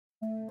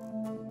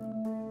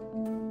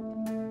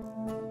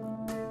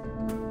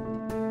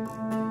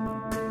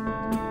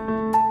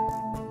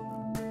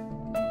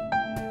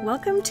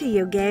Welcome to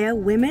Yogea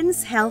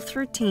Women's Health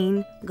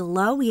Routine,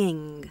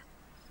 Glow-Ying.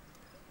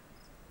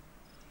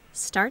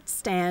 Start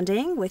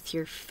standing with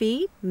your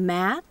feet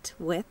mat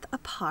width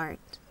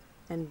apart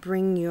and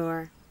bring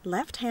your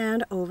left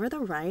hand over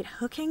the right,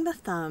 hooking the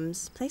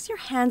thumbs. Place your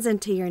hands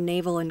into your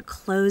navel and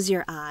close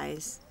your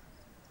eyes.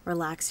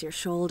 Relax your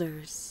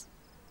shoulders.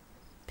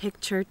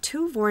 Picture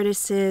two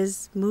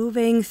vortices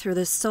moving through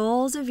the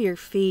soles of your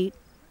feet,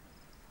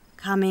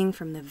 coming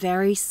from the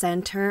very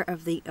center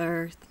of the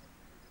earth.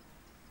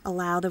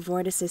 Allow the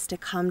vortices to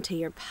come to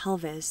your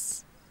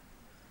pelvis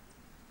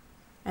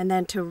and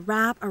then to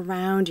wrap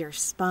around your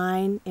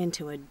spine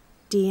into a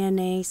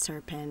DNA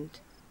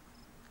serpent.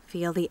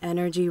 Feel the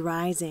energy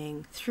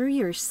rising through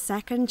your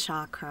second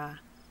chakra,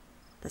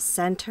 the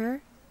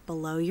center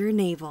below your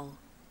navel.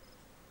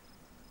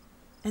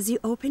 As you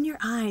open your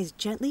eyes,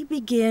 gently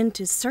begin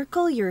to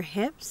circle your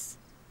hips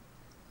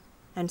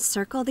and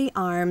circle the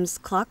arms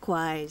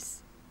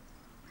clockwise,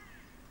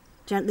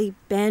 gently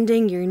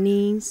bending your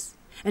knees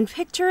and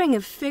picturing a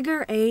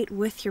figure 8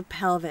 with your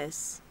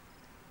pelvis,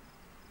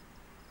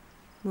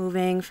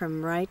 moving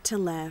from right to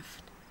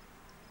left,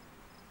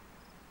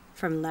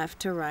 from left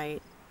to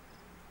right.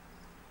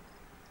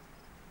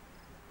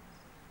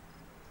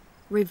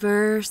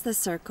 Reverse the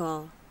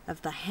circle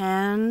of the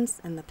hands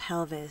and the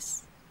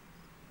pelvis.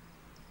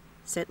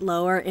 Sit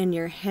lower in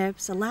your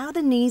hips. Allow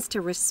the knees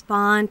to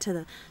respond to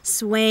the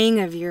swaying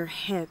of your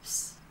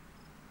hips.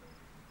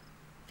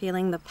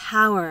 Feeling the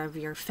power of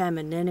your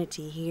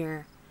femininity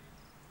here.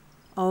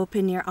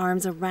 Open your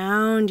arms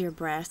around your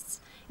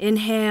breasts.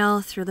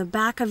 Inhale through the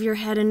back of your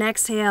head and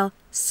exhale.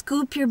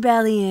 Scoop your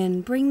belly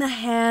in. Bring the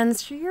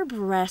hands through your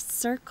breast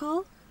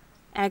circle.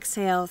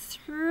 Exhale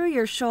through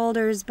your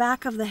shoulders,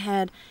 back of the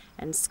head,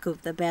 and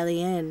scoop the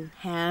belly in.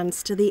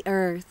 Hands to the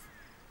earth.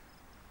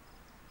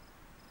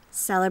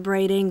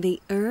 Celebrating the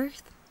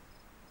earth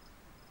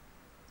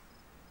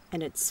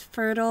and its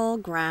fertile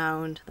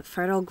ground, the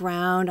fertile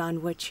ground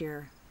on which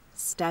you're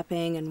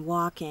stepping and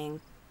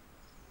walking.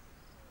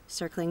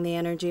 Circling the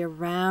energy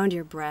around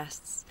your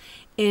breasts,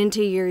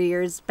 into your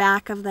ears,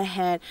 back of the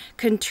head.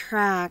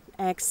 Contract,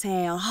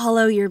 exhale,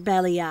 hollow your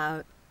belly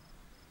out.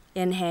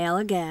 Inhale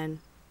again.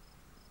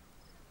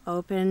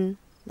 Open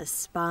the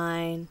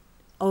spine,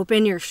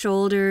 open your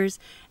shoulders.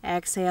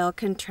 Exhale,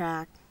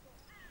 contract.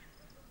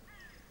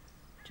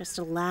 Just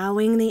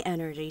allowing the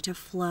energy to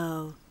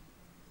flow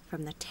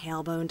from the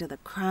tailbone to the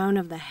crown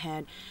of the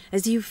head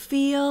as you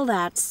feel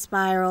that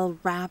spiral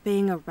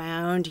wrapping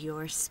around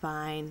your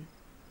spine.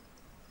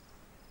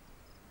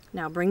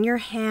 Now bring your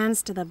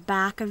hands to the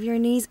back of your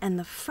knees and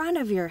the front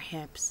of your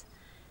hips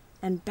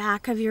and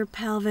back of your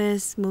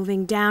pelvis,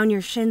 moving down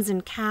your shins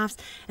and calves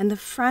and the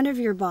front of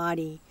your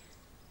body.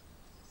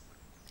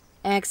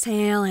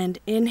 Exhale and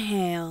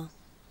inhale.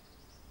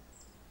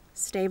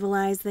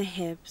 Stabilize the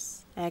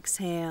hips.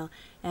 Exhale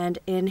and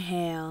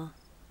inhale.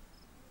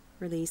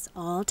 Release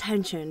all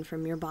tension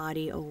from your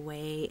body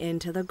away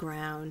into the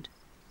ground.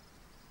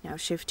 Now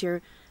shift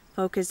your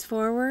focus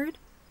forward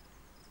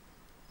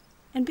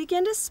and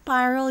begin to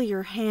spiral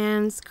your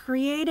hands,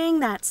 creating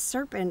that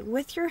serpent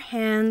with your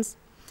hands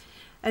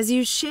as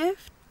you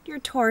shift your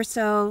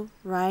torso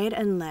right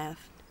and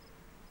left.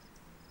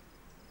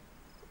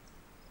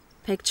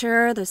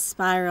 Picture the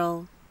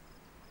spiral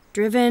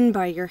driven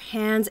by your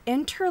hands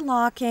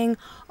interlocking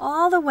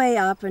all the way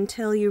up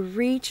until you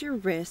reach your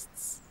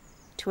wrists.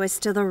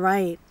 Twist to the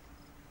right.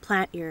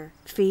 Plant your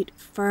feet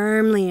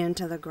firmly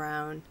into the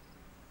ground.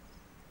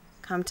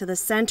 Come to the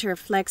center,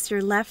 flex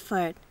your left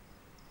foot.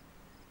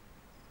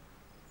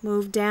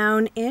 Move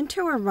down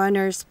into a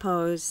runner's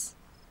pose,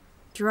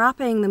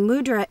 dropping the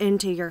mudra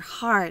into your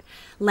heart.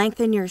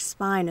 Lengthen your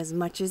spine as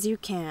much as you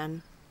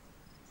can.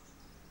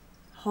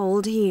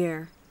 Hold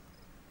here.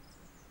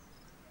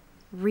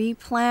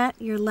 Replant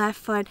your left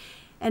foot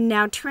and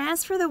now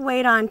transfer the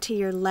weight onto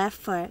your left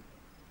foot.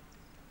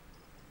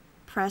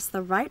 Press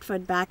the right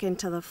foot back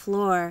into the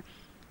floor.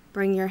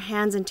 Bring your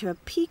hands into a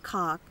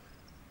peacock,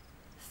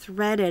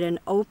 threaded and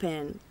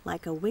open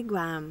like a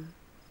wigwam,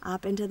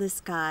 up into the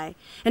sky.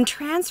 And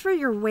transfer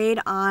your weight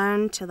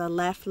onto the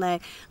left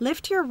leg.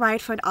 Lift your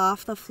right foot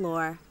off the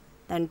floor,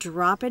 then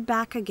drop it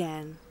back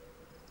again.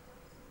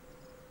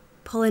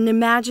 Pull an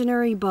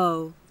imaginary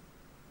bow.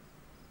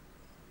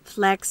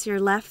 Flex your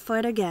left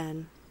foot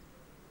again.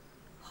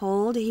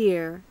 Hold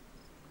here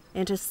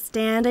into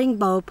standing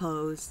bow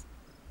pose.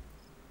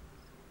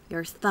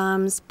 Your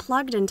thumbs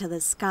plugged into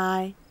the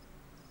sky.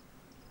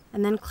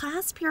 And then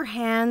clasp your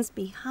hands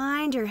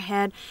behind your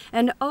head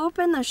and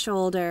open the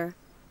shoulder.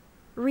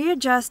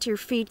 Readjust your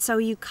feet so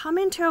you come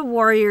into a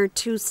warrior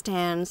 2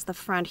 stance. The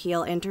front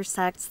heel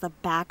intersects the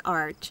back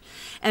arch.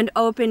 And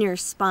open your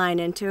spine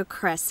into a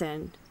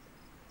crescent.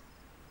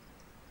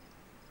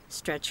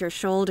 Stretch your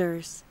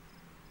shoulders.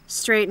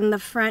 Straighten the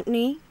front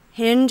knee,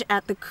 hinge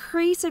at the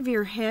crease of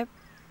your hip,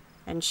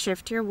 and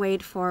shift your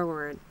weight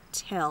forward.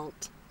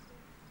 Tilt.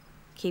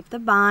 Keep the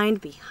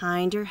bind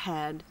behind your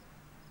head.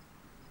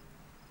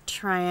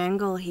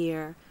 Triangle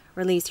here.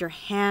 Release your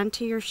hand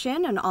to your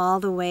shin and all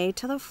the way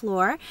to the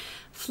floor.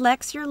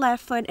 Flex your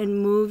left foot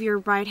and move your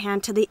right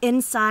hand to the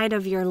inside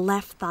of your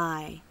left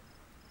thigh.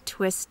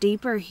 Twist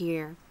deeper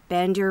here.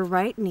 Bend your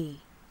right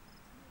knee.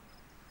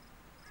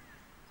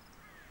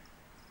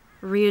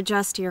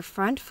 Readjust your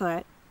front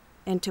foot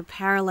into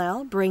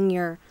parallel. Bring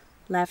your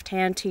left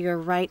hand to your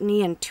right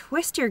knee and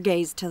twist your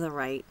gaze to the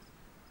right.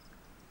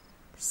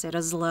 Sit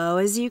as low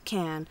as you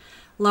can.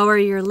 Lower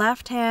your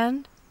left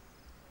hand.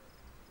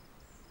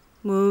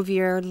 Move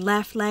your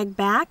left leg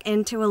back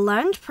into a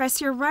lunge.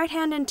 Press your right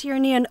hand into your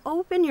knee and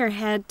open your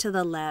head to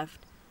the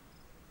left.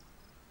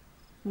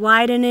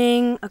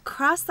 Widening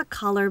across the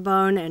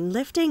collarbone and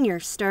lifting your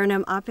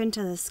sternum up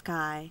into the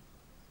sky.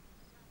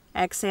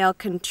 Exhale,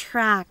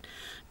 contract.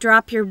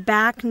 Drop your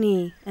back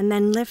knee and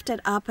then lift it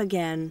up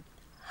again.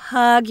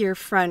 Hug your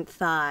front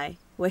thigh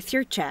with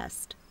your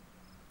chest.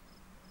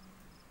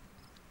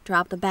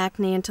 Drop the back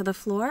knee into the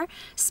floor.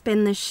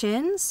 Spin the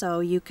shin so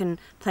you can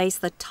place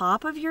the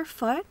top of your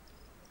foot.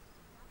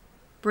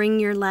 Bring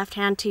your left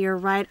hand to your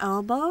right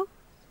elbow,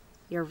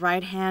 your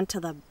right hand to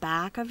the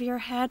back of your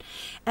head,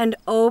 and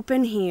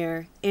open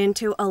here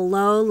into a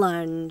low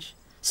lunge,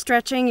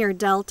 stretching your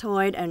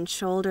deltoid and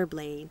shoulder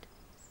blade.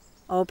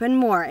 Open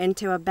more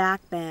into a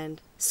back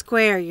bend.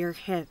 Square your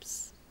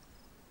hips.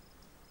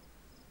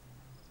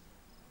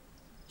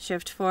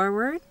 Shift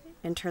forward,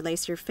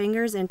 interlace your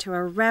fingers into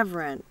a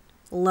reverent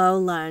low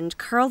lunge.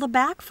 Curl the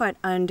back foot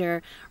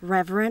under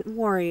reverent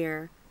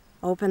warrior.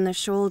 Open the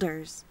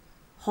shoulders.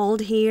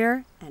 Hold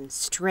here and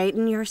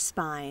straighten your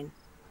spine.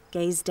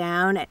 Gaze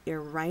down at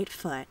your right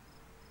foot.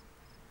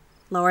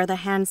 Lower the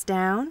hands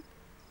down.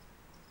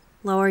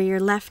 Lower your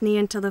left knee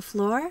into the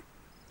floor.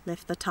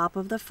 Lift the top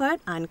of the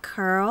foot,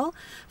 uncurl.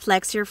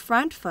 Flex your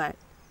front foot.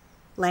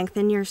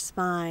 Lengthen your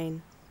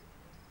spine.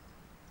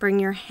 Bring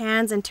your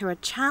hands into a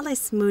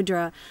chalice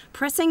mudra,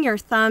 pressing your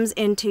thumbs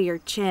into your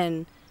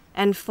chin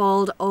and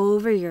fold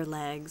over your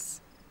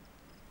legs.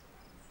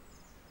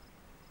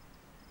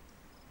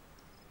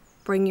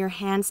 Bring your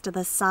hands to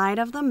the side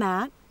of the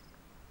mat.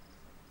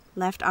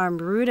 Left arm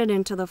rooted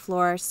into the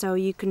floor so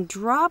you can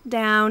drop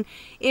down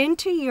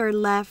into your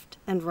left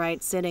and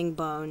right sitting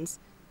bones.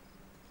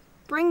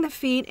 Bring the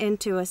feet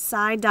into a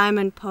side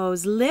diamond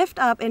pose. Lift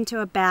up into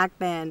a back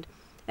bend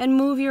and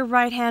move your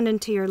right hand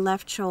into your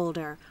left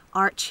shoulder.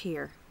 Arch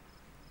here.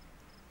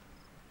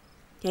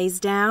 Gaze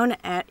down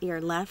at your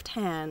left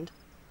hand.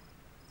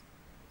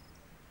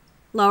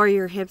 Lower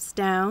your hips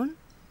down.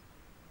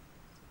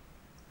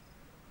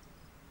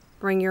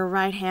 Bring your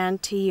right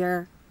hand to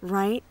your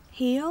right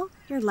heel,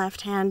 your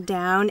left hand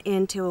down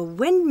into a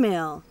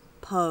windmill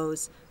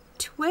pose.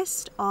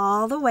 Twist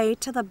all the way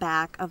to the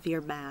back of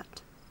your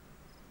mat.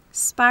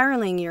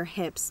 Spiraling your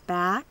hips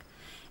back,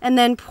 and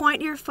then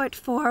point your foot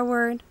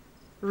forward.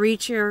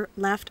 Reach your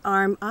left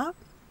arm up.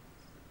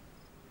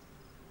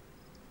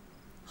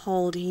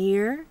 Hold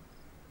here.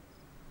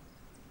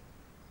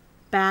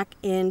 Back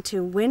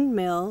into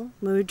windmill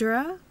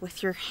mudra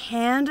with your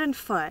hand and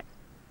foot.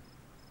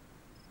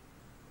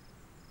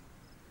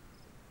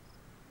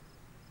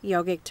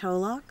 Yogic toe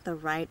lock, the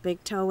right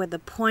big toe with the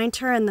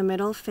pointer and the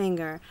middle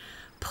finger.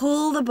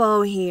 Pull the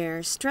bow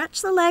here.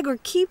 Stretch the leg or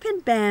keep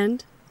it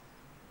bent.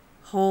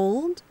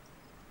 Hold.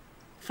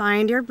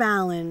 Find your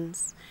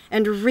balance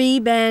and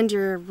rebend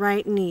your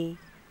right knee.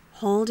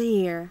 Hold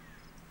here.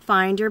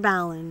 Find your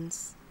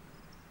balance.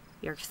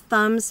 Your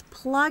thumbs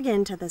plug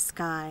into the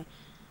sky.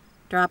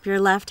 Drop your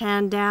left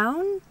hand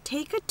down.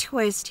 Take a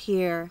twist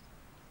here.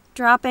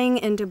 Dropping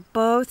into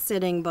both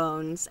sitting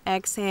bones.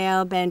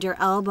 Exhale, bend your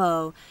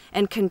elbow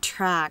and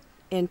contract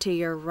into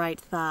your right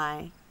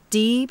thigh.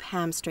 Deep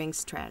hamstring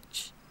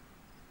stretch.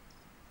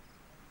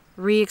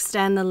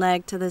 Re-extend the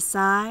leg to the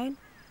side.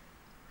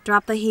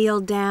 Drop the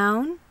heel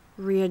down.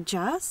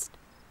 Readjust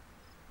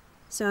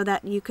so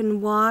that you can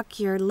walk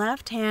your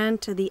left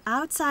hand to the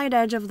outside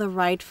edge of the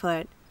right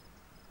foot.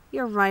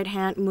 Your right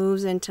hand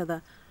moves into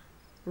the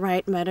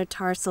right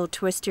metatarsal.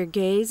 Twist your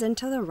gaze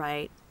into the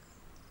right.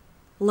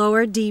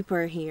 Lower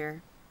deeper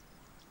here.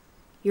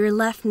 Your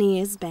left knee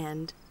is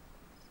bent.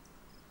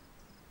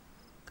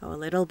 Go a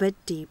little bit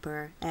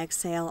deeper.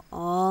 Exhale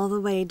all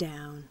the way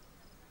down.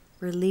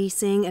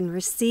 Releasing and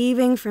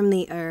receiving from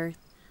the earth.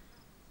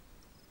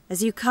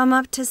 As you come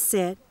up to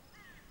sit,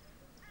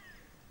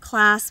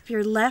 clasp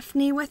your left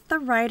knee with the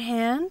right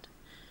hand.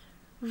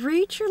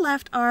 Reach your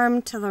left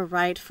arm to the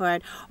right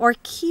foot or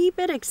keep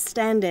it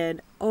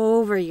extended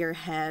over your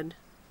head.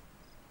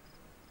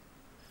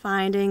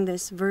 Finding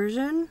this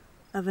version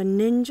of a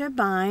ninja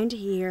bind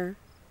here,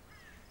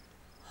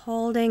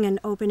 holding and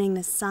opening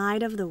the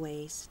side of the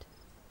waist.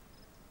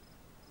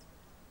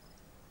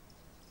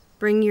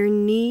 Bring your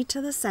knee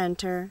to the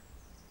center,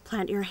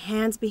 plant your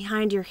hands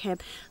behind your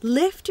hip,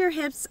 lift your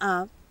hips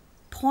up,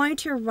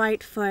 point your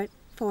right foot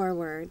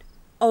forward,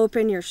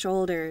 open your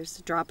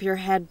shoulders, drop your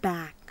head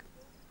back.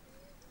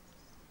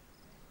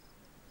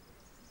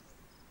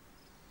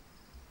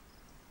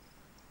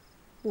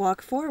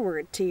 Walk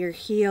forward to your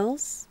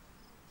heels,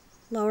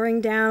 lowering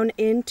down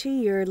into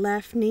your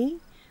left knee.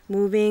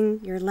 moving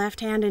your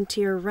left hand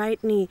into your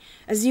right knee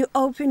as you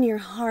open your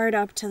heart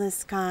up to the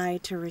sky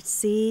to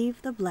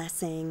receive the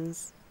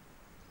blessings.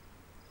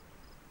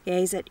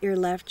 Gaze at your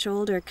left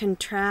shoulder,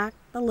 contract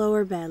the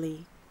lower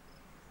belly.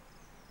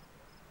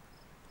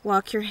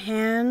 Walk your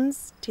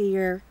hands to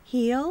your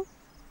heel,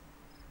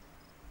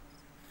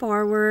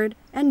 forward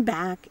and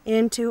back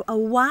into a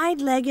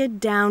wide-legged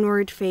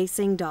downward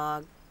facing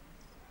dog.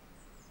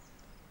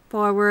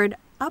 Forward,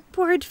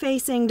 upward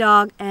facing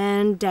dog,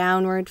 and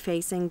downward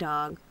facing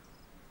dog.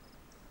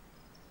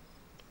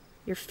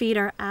 Your feet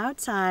are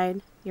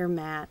outside your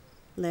mat.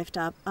 Lift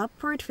up,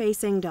 upward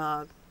facing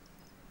dog.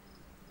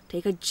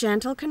 Take a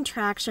gentle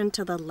contraction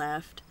to the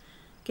left.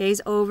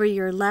 Gaze over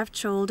your left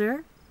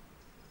shoulder.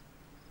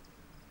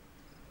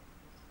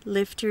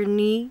 Lift your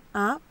knee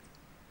up.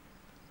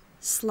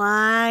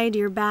 Slide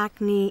your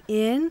back knee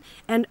in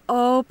and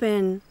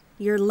open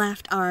your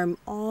left arm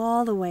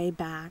all the way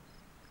back.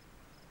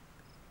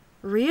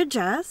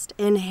 Readjust.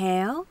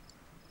 Inhale.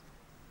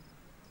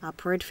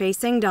 Upward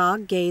facing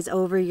dog. Gaze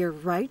over your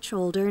right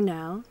shoulder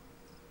now.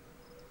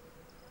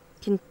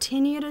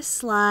 Continue to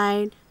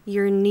slide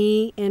your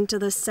knee into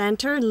the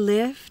center.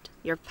 Lift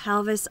your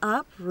pelvis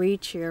up.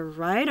 Reach your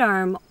right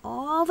arm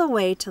all the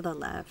way to the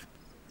left.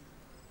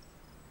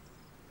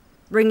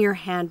 Bring your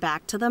hand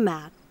back to the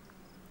mat.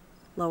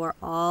 Lower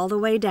all the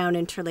way down.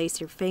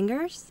 Interlace your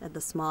fingers at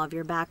the small of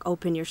your back.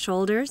 Open your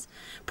shoulders.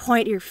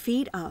 Point your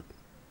feet up.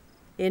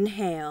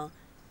 Inhale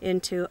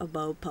into a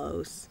bow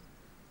pose.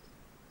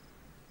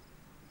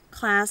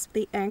 Clasp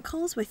the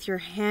ankles with your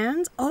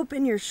hands.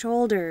 Open your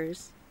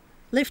shoulders.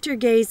 Lift your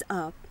gaze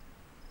up.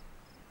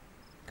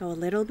 Go a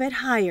little bit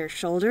higher,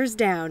 shoulders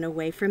down,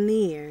 away from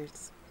the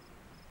ears.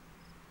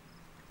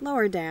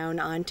 Lower down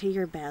onto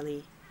your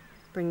belly.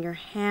 Bring your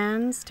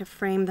hands to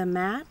frame the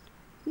mat.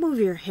 Move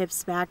your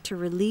hips back to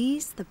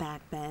release the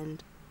back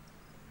bend.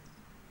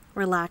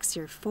 Relax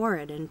your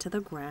forehead into the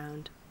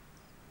ground.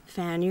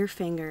 Fan your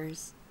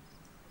fingers.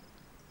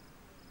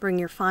 Bring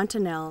your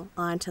fontanelle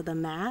onto the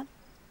mat.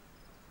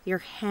 Your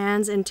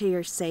hands into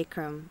your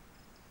sacrum.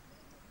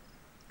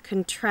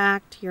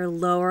 Contract your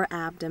lower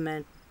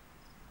abdomen.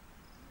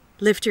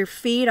 Lift your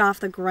feet off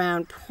the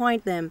ground,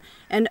 point them,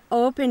 and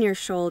open your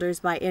shoulders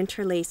by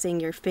interlacing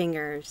your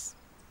fingers,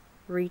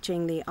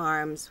 reaching the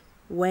arms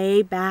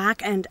way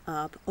back and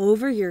up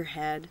over your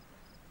head.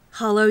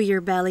 Hollow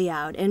your belly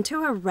out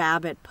into a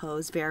rabbit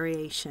pose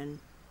variation.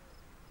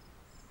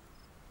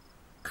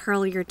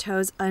 Curl your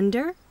toes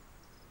under.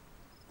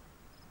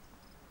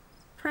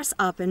 Press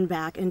up and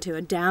back into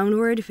a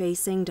downward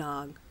facing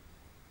dog.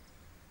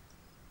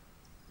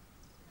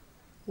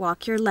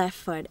 Walk your left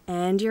foot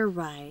and your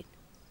right,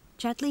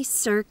 gently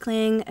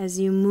circling as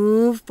you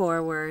move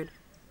forward.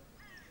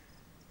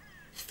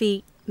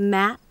 Feet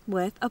mat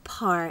width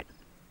apart.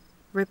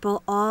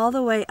 Ripple all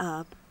the way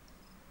up.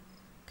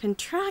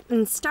 Contract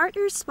and start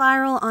your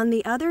spiral on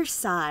the other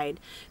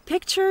side.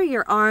 Picture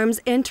your arms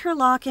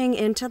interlocking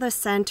into the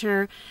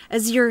center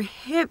as your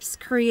hips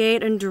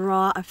create and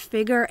draw a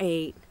figure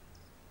 8.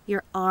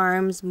 Your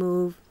arms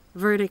move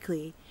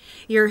vertically.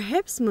 Your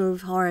hips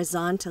move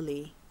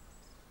horizontally.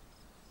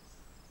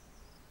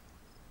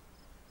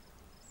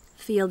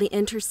 Feel the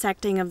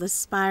intersecting of the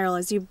spiral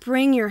as you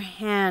bring your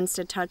hands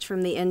to touch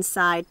from the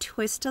inside.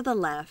 Twist to the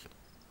left.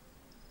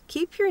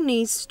 Keep your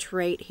knees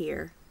straight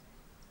here.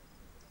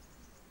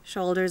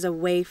 Shoulders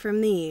away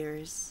from the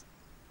ears.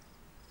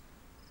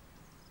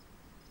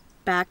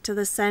 Back to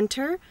the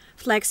center.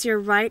 Flex your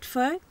right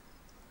foot.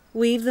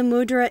 Weave the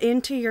mudra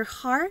into your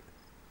heart.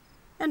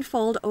 And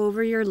fold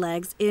over your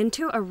legs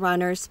into a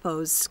runner's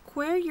pose.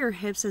 Square your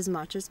hips as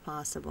much as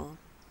possible.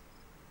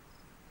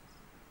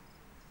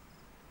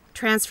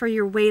 Transfer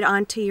your weight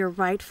onto your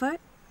right foot.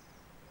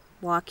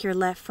 Walk your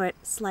left foot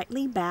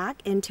slightly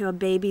back into a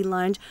baby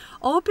lunge.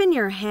 Open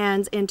your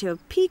hands into a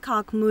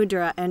peacock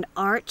mudra and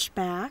arch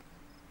back.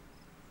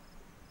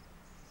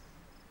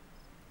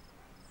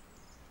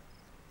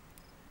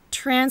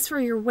 Transfer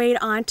your weight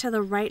onto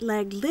the right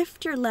leg.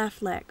 Lift your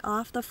left leg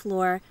off the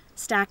floor.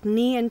 Stack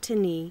knee into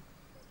knee.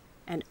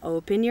 And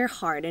open your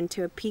heart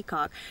into a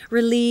peacock.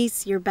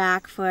 Release your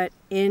back foot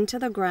into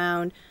the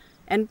ground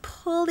and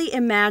pull the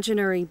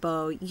imaginary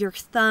bow. Your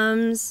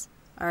thumbs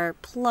are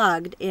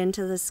plugged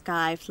into the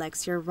sky.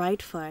 Flex your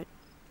right foot.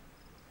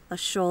 The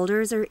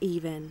shoulders are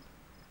even.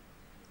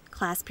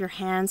 Clasp your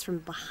hands from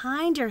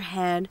behind your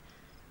head.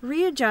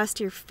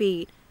 Readjust your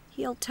feet,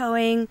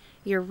 heel-toeing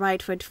your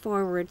right foot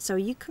forward so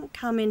you can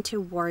come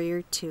into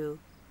warrior 2.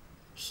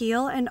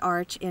 Heel and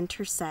arch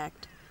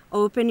intersect.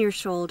 Open your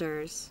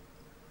shoulders.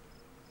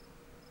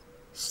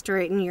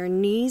 Straighten your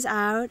knees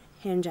out,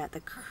 hinge at the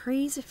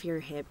crease of your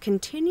hip.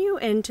 Continue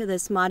into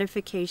this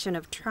modification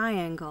of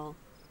triangle.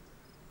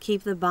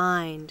 Keep the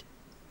bind.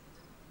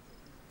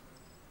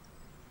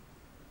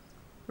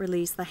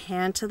 Release the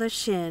hand to the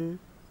shin.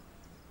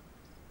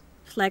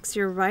 Flex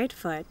your right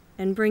foot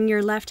and bring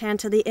your left hand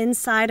to the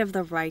inside of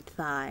the right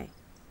thigh.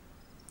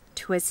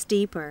 Twist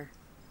deeper.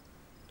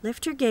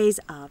 Lift your gaze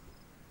up.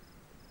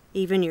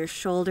 Even your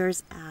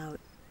shoulders out.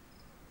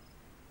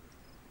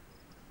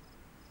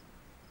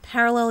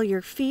 Parallel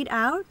your feet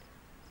out.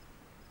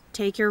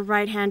 Take your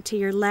right hand to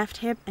your left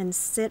hip and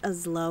sit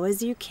as low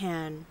as you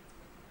can,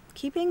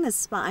 keeping the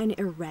spine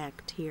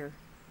erect here.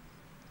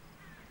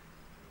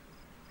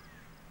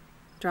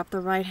 Drop the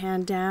right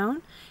hand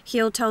down,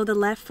 heel toe the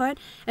left foot,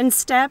 and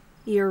step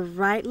your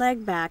right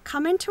leg back.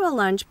 Come into a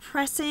lunge,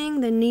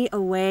 pressing the knee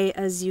away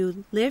as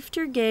you lift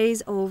your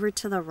gaze over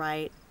to the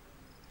right,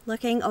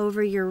 looking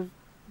over your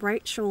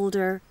right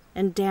shoulder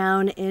and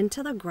down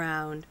into the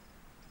ground.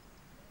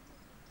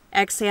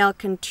 Exhale,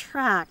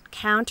 contract,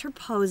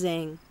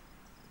 counterposing,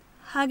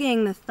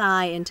 hugging the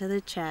thigh into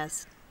the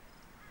chest.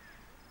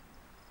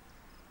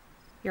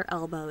 Your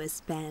elbow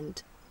is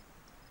bent.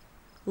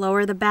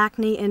 Lower the back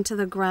knee into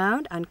the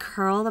ground,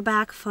 uncurl the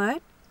back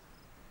foot.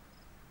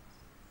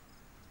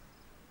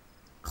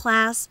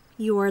 Clasp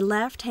your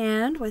left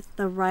hand with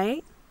the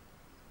right,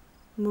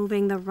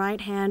 moving the right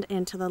hand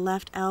into the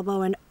left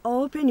elbow, and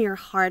open your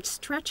heart,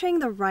 stretching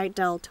the right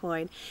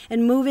deltoid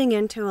and moving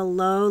into a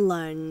low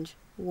lunge.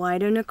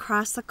 Widen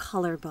across the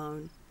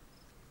collarbone.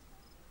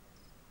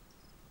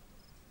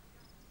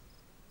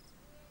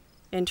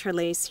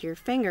 Interlace your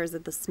fingers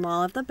at the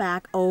small of the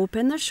back.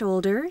 Open the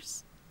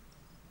shoulders.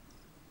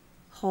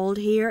 Hold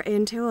here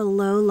into a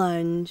low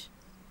lunge.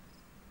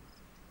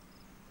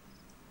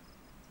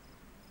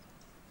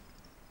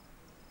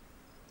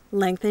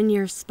 Lengthen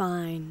your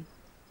spine.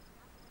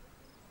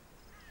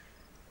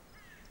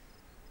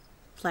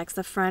 Flex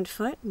the front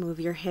foot. Move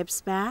your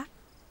hips back.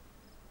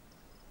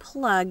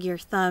 Plug your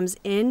thumbs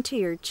into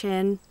your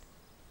chin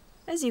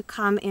as you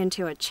come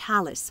into a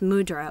chalice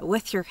mudra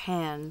with your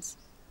hands.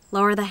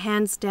 Lower the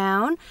hands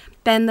down,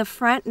 bend the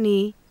front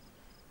knee,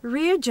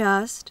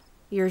 readjust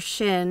your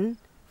shin,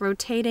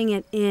 rotating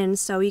it in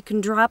so you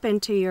can drop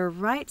into your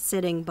right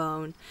sitting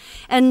bone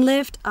and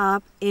lift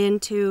up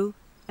into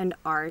an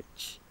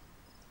arch.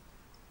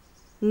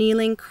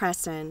 Kneeling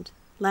crescent,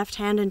 left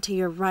hand into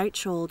your right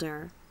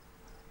shoulder.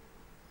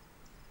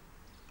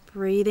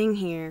 Breathing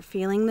here,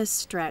 feeling the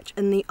stretch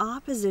and the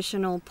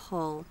oppositional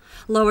pull.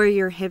 Lower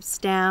your hips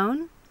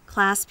down,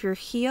 clasp your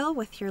heel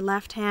with your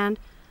left hand,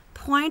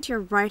 point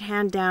your right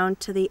hand down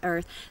to the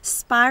earth.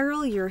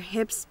 Spiral your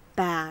hips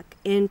back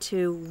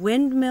into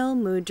windmill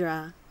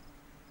mudra.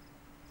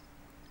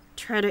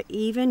 Try to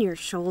even your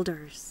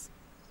shoulders.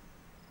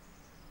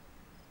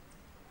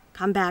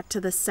 Come back to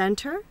the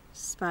center,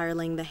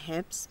 spiraling the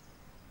hips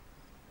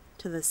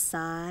to the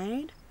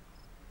side.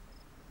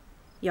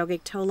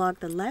 Yogic toe lock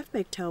the left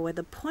big toe with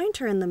the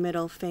pointer in the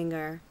middle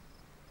finger.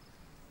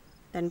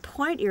 Then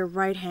point your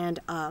right hand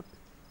up.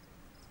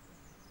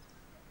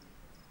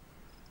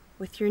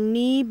 With your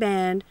knee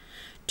bend,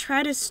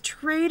 try to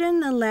straighten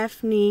the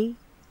left knee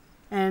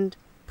and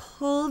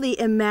pull the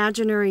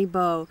imaginary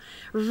bow.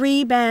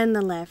 Rebend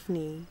the left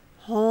knee.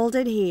 Hold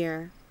it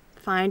here.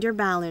 Find your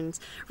balance.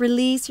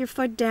 Release your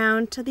foot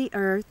down to the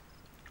earth.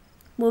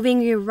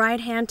 Moving your right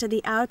hand to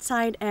the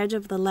outside edge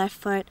of the left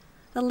foot.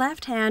 The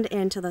left hand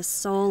into the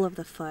sole of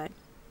the foot.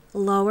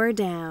 Lower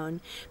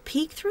down.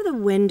 Peek through the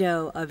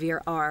window of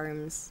your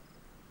arms.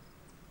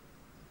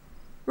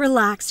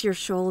 Relax your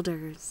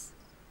shoulders.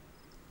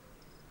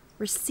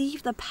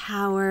 Receive the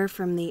power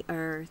from the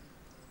earth.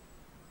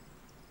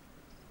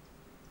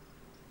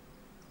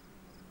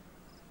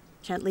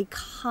 Gently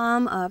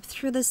come up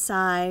through the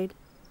side,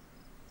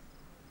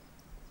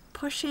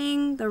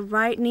 pushing the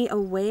right knee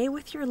away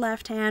with your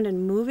left hand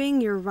and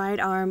moving your right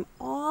arm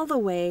all the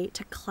way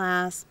to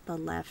clasp the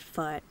left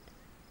foot.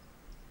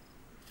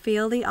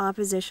 Feel the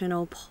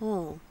oppositional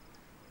pull.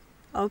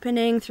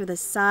 Opening through the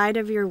side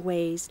of your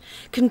waist.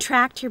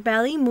 Contract your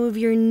belly, move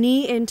your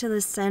knee into the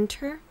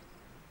center.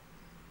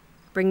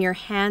 Bring your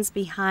hands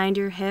behind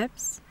your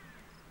hips.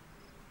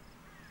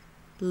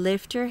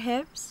 Lift your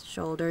hips,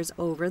 shoulders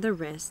over the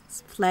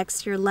wrists.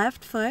 Flex your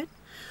left foot.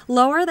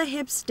 Lower the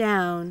hips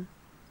down.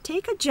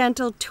 Take a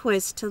gentle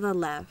twist to the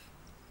left.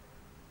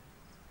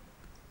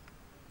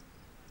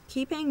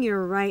 Keeping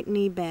your right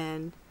knee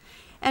bent.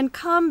 And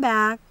come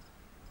back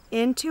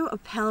into a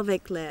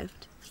pelvic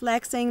lift.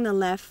 Flexing the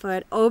left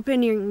foot,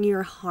 opening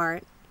your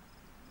heart.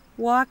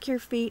 Walk your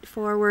feet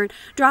forward,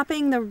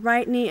 dropping the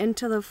right knee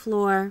into the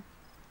floor.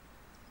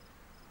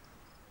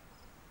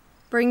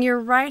 Bring your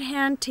right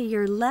hand to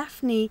your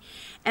left knee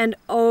and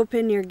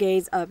open your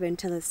gaze up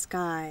into the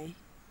sky.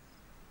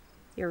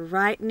 Your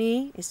right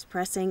knee is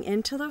pressing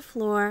into the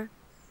floor.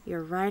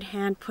 Your right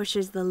hand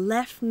pushes the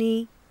left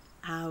knee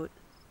out.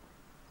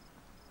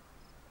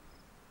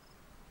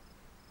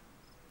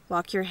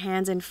 Walk your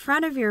hands in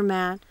front of your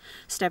mat.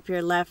 Step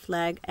your left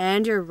leg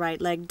and your right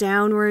leg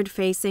downward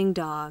facing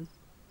dog.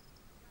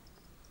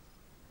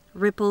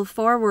 Ripple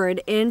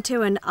forward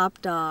into an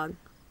up dog.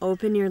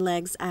 Open your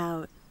legs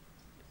out.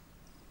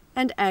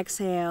 And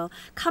exhale.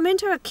 Come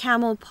into a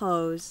camel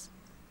pose.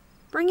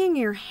 Bringing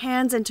your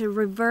hands into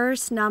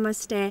reverse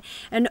namaste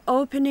and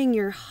opening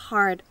your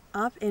heart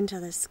up into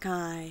the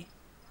sky.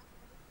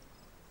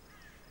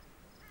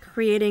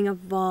 Creating a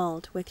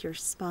vault with your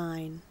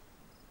spine.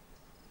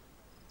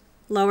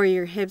 Lower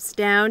your hips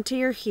down to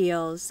your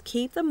heels.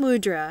 Keep the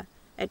mudra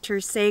at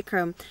your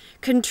sacrum.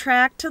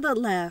 Contract to the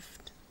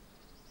left.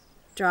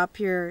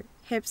 Drop your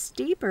hips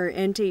deeper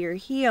into your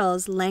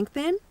heels.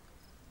 Lengthen.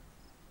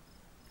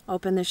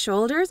 Open the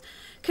shoulders.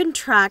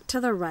 Contract to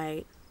the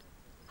right.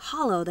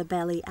 Hollow the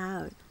belly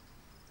out.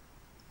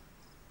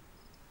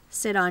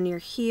 Sit on your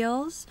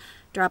heels.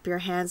 Drop your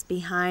hands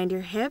behind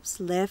your hips.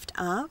 Lift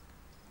up.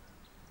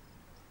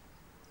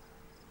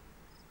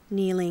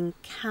 Kneeling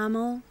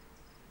camel.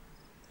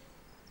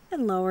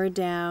 And lower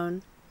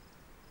down.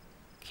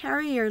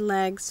 Carry your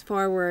legs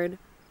forward,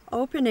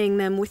 opening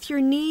them with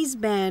your knees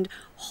bent.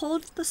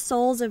 Hold the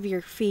soles of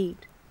your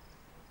feet.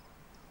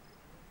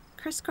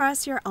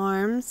 Crisscross your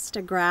arms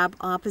to grab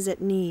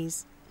opposite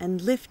knees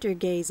and lift your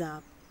gaze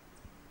up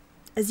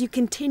as you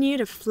continue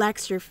to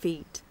flex your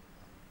feet.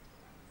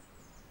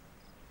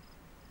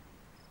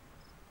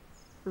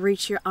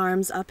 Reach your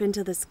arms up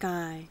into the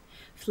sky.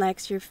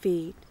 Flex your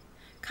feet.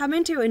 Come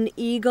into an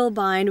eagle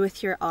bind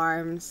with your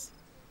arms,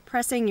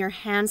 pressing your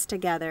hands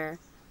together,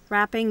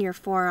 wrapping your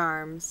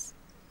forearms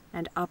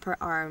and upper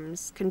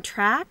arms.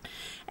 Contract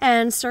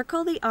and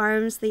circle the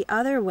arms the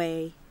other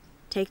way.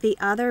 Take the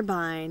other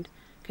bind,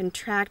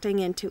 contracting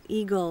into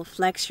eagle.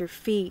 Flex your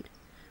feet.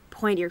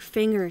 Point your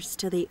fingers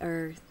to the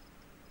earth,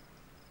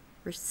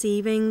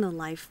 receiving the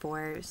life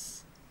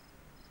force.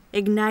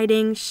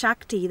 Igniting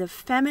Shakti, the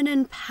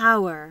feminine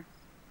power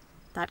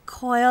that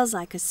coils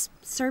like a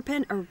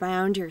serpent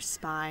around your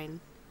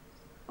spine.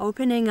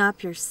 Opening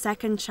up your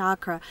second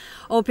chakra.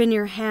 Open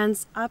your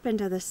hands up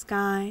into the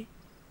sky.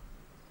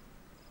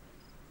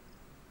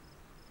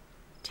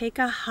 Take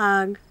a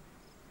hug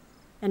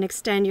and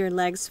extend your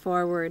legs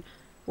forward.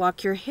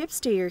 Walk your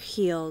hips to your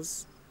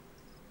heels.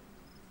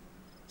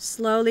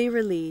 Slowly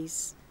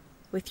release.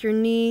 With your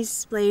knees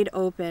splayed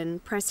open,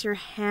 press your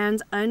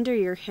hands under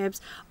your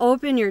hips.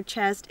 Open your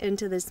chest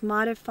into this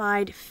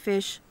modified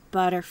fish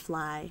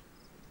butterfly.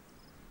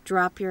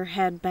 Drop your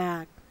head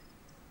back.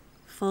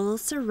 Full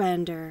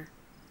surrender.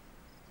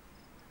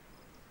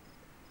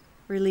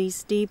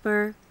 Release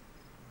deeper.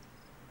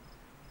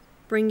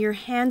 Bring your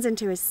hands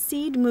into a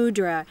seed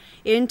mudra,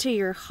 into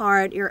your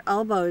heart, your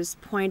elbows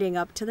pointing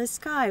up to the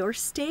sky, or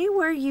stay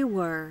where you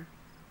were.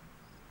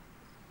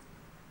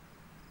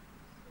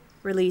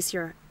 Release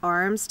your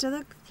arms to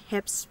the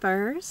hips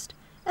first,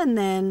 and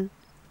then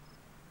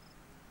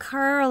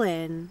curl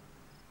in,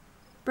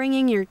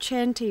 bringing your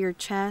chin to your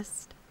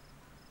chest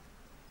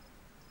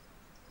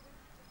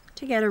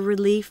to get a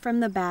relief from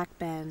the back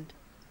bend.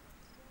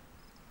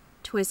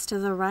 Twist to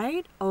the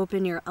right,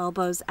 open your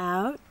elbows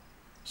out,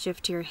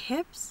 shift your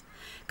hips,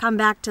 come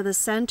back to the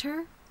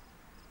center.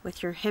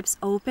 With your hips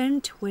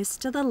open,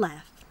 twist to the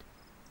left.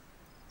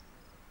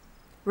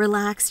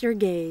 Relax your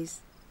gaze.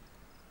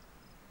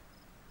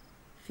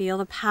 Feel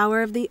the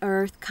power of the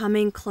earth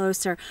coming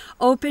closer.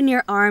 Open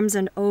your arms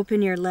and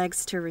open your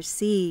legs to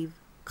receive.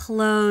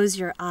 Close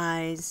your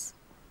eyes.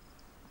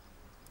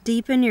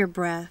 Deepen your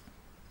breath.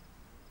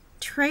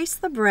 Trace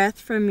the breath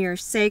from your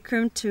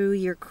sacrum to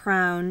your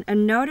crown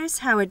and notice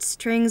how it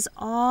strings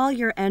all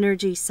your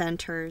energy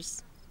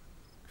centers.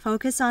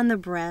 Focus on the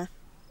breath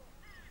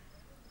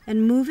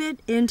and move it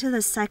into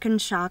the second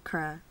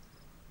chakra,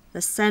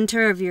 the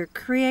center of your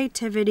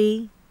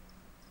creativity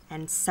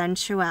and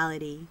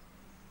sensuality.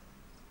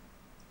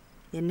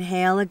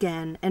 Inhale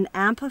again and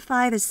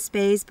amplify the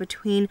space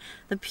between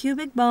the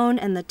pubic bone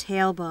and the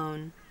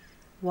tailbone,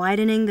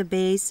 widening the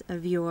base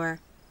of your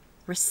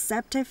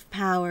receptive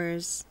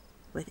powers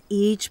with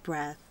each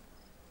breath.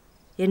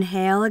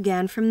 Inhale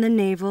again from the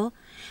navel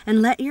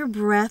and let your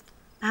breath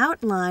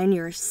outline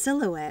your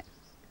silhouette,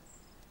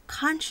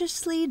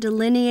 consciously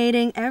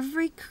delineating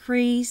every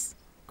crease,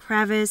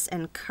 crevice,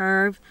 and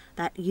curve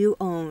that you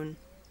own.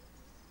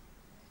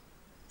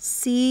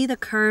 See the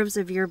curves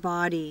of your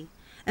body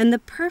and the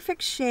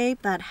perfect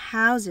shape that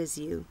houses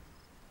you.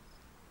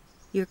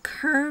 Your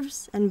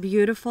curves and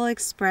beautiful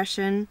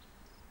expression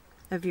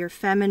of your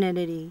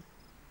femininity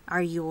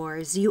are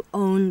yours. You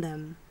own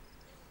them.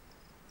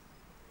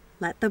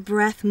 Let the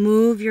breath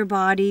move your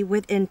body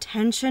with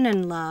intention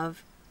and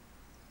love,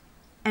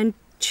 and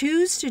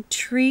choose to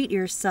treat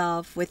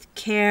yourself with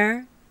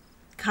care,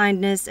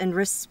 kindness, and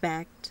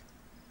respect.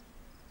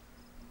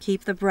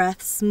 Keep the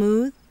breath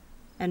smooth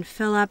and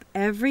fill up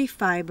every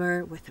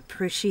fiber with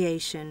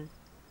appreciation.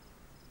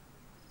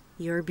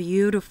 You're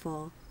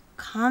beautiful,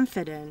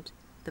 confident,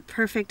 the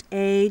perfect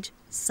age,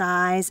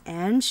 size,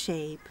 and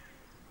shape.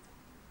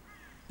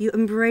 You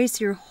embrace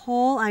your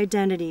whole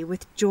identity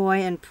with joy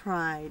and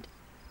pride.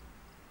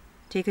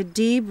 Take a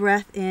deep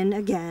breath in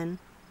again,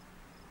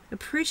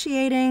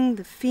 appreciating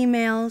the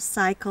female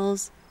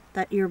cycles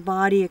that your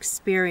body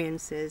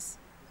experiences.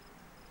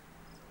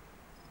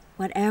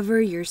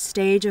 Whatever your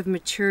stage of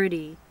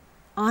maturity,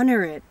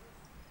 honor it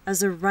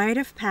as a rite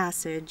of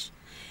passage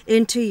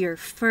into your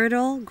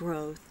fertile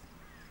growth.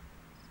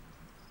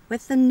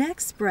 With the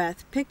next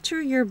breath,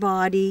 picture your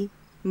body,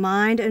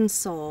 mind, and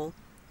soul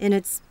in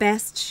its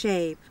best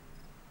shape,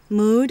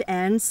 mood,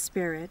 and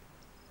spirit,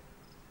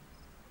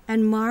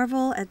 and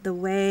marvel at the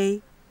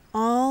way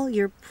all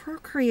your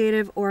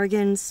procreative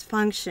organs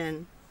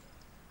function.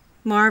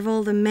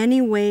 Marvel the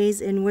many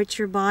ways in which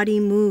your body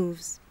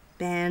moves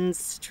bends,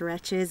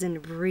 stretches,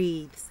 and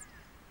breathes.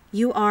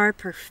 You are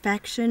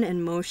perfection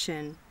in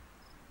motion.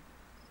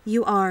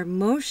 You are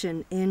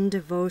motion in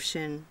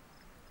devotion,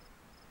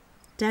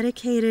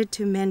 dedicated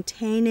to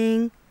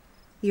maintaining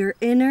your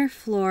inner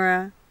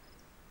flora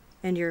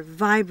and your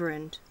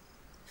vibrant,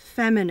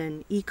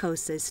 feminine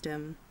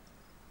ecosystem.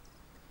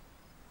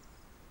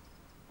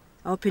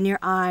 Open your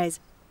eyes.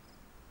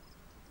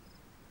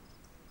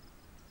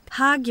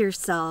 Hug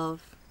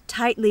yourself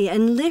tightly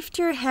and lift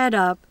your head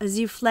up as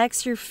you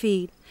flex your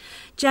feet.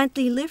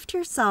 Gently lift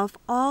yourself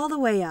all the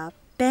way up,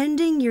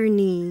 bending your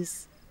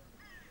knees.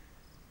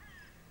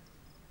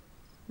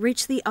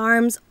 Reach the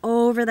arms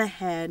over the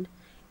head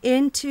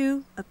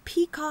into a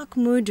peacock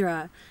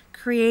mudra,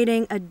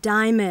 creating a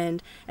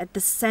diamond at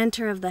the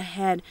center of the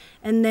head,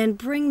 and then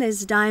bring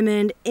this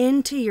diamond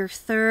into your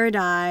third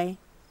eye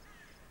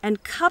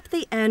and cup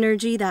the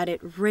energy that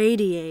it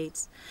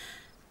radiates.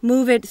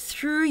 Move it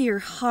through your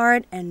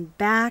heart and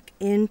back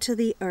into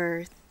the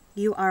earth.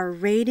 You are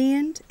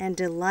radiant and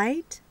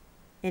delight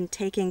in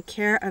taking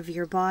care of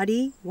your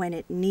body when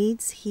it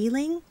needs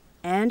healing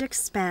and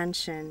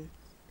expansion.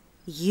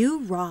 You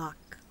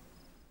rock.